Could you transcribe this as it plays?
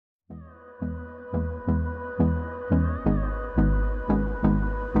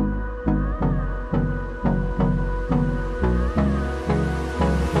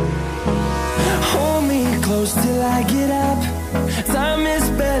close till I get up. Time is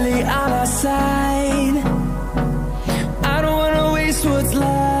barely on our side. I don't wanna waste what's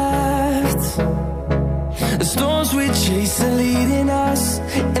left. The storms we chase are leading us,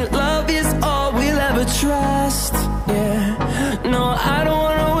 and love is all we'll ever trust. Yeah, no, I don't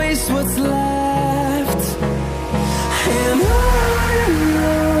wanna waste what's left. And on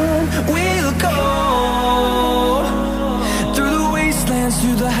we'll go, through the wastelands,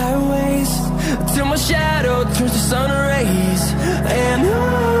 through the highways, till my shadow turns to sun rays. And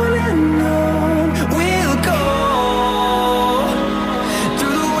on we'll go,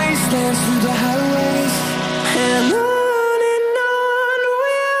 through the wastelands, through the highways, and on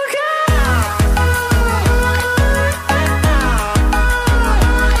we'll go.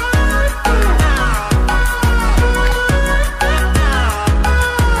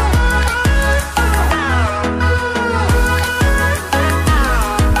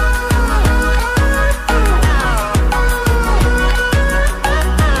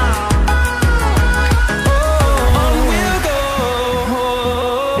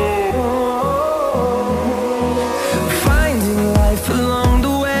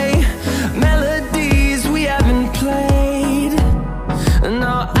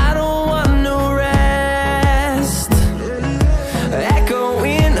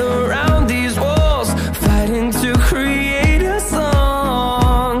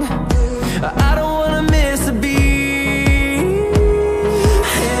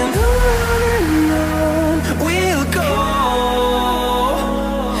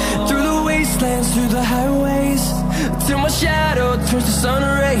 Through the highways, till my shadow turns to sun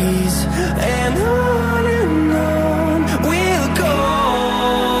rays. And on we'll go,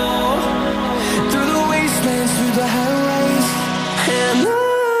 through the wastelands, through the highways, and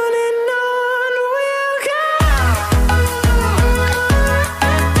on we'll go.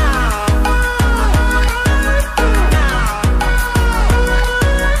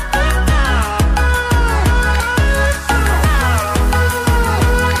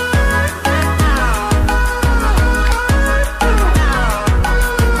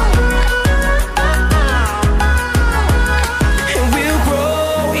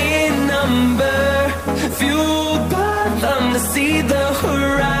 See the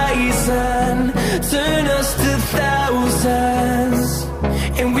horizon, turn us to thousands,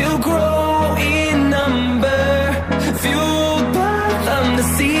 and we'll grow in number, fueled by them to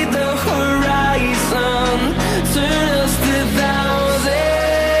see the horizon, turn us to thousands.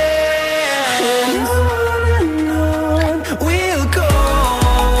 And on we'll go,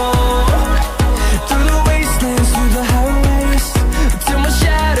 through the wastelands, through the highways, till my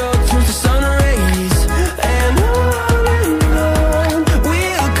shadow turns to sun rays. And on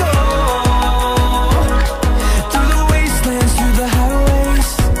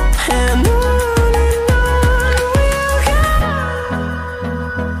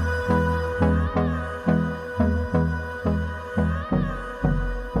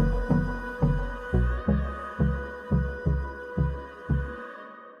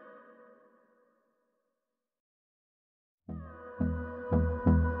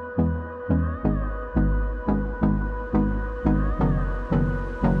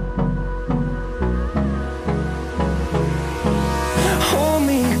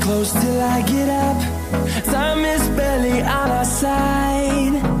close till I get up. Time is barely on our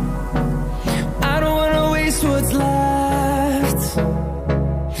side. I don't wanna waste what's left.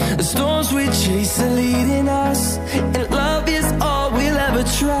 The storms we chase are leading us, and love is all we'll ever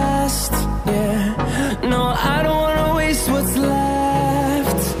trust. Yeah, no, I don't wanna waste what's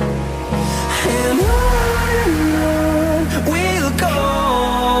left. And on we'll go,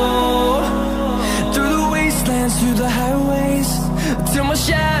 through the wastelands, through the highways, till my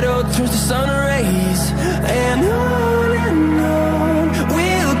shadow turns to sun rays. And on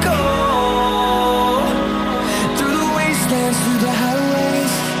we'll go, through the wastelands, through the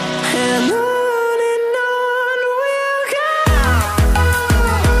highways, and on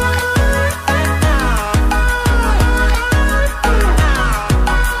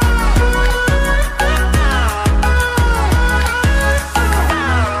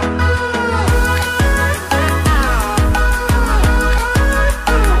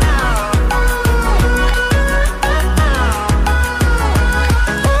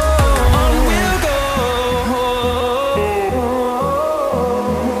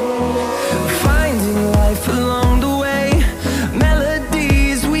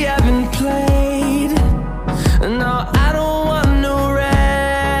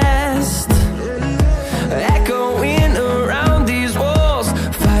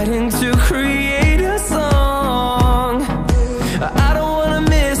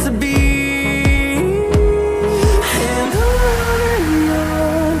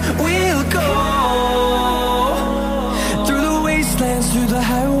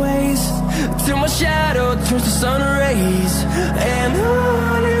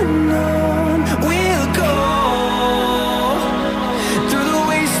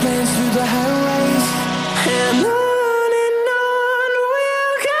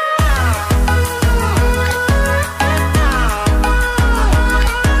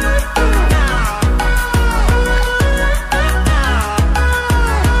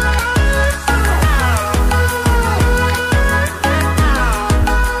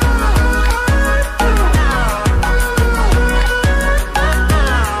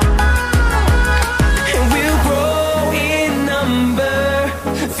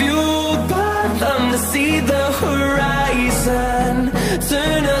see the horizon,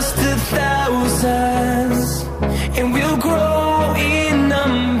 turn us to thousands, and we'll grow in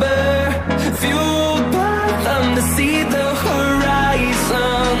number, fueled by them to see the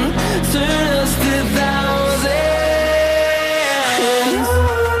horizon, turn us to thousands,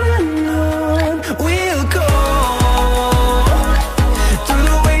 and on we'll go, through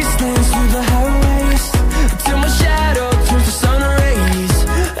the wastelands, through the highways, till my shadow turns to sun rays,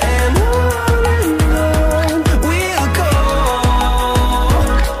 and on we'll go,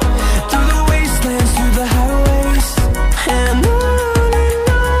 through the wastelands, through the highways, and on we'll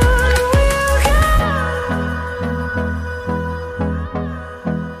go.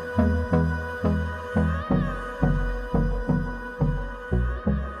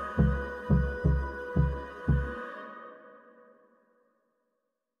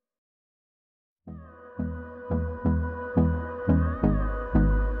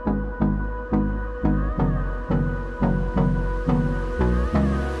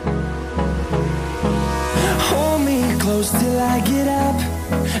 Hold me close till I get up.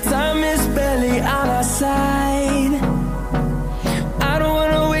 Time is barely on our side. I don't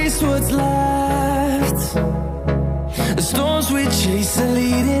wanna waste what's left. The storms we chase are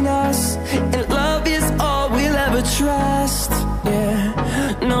leading us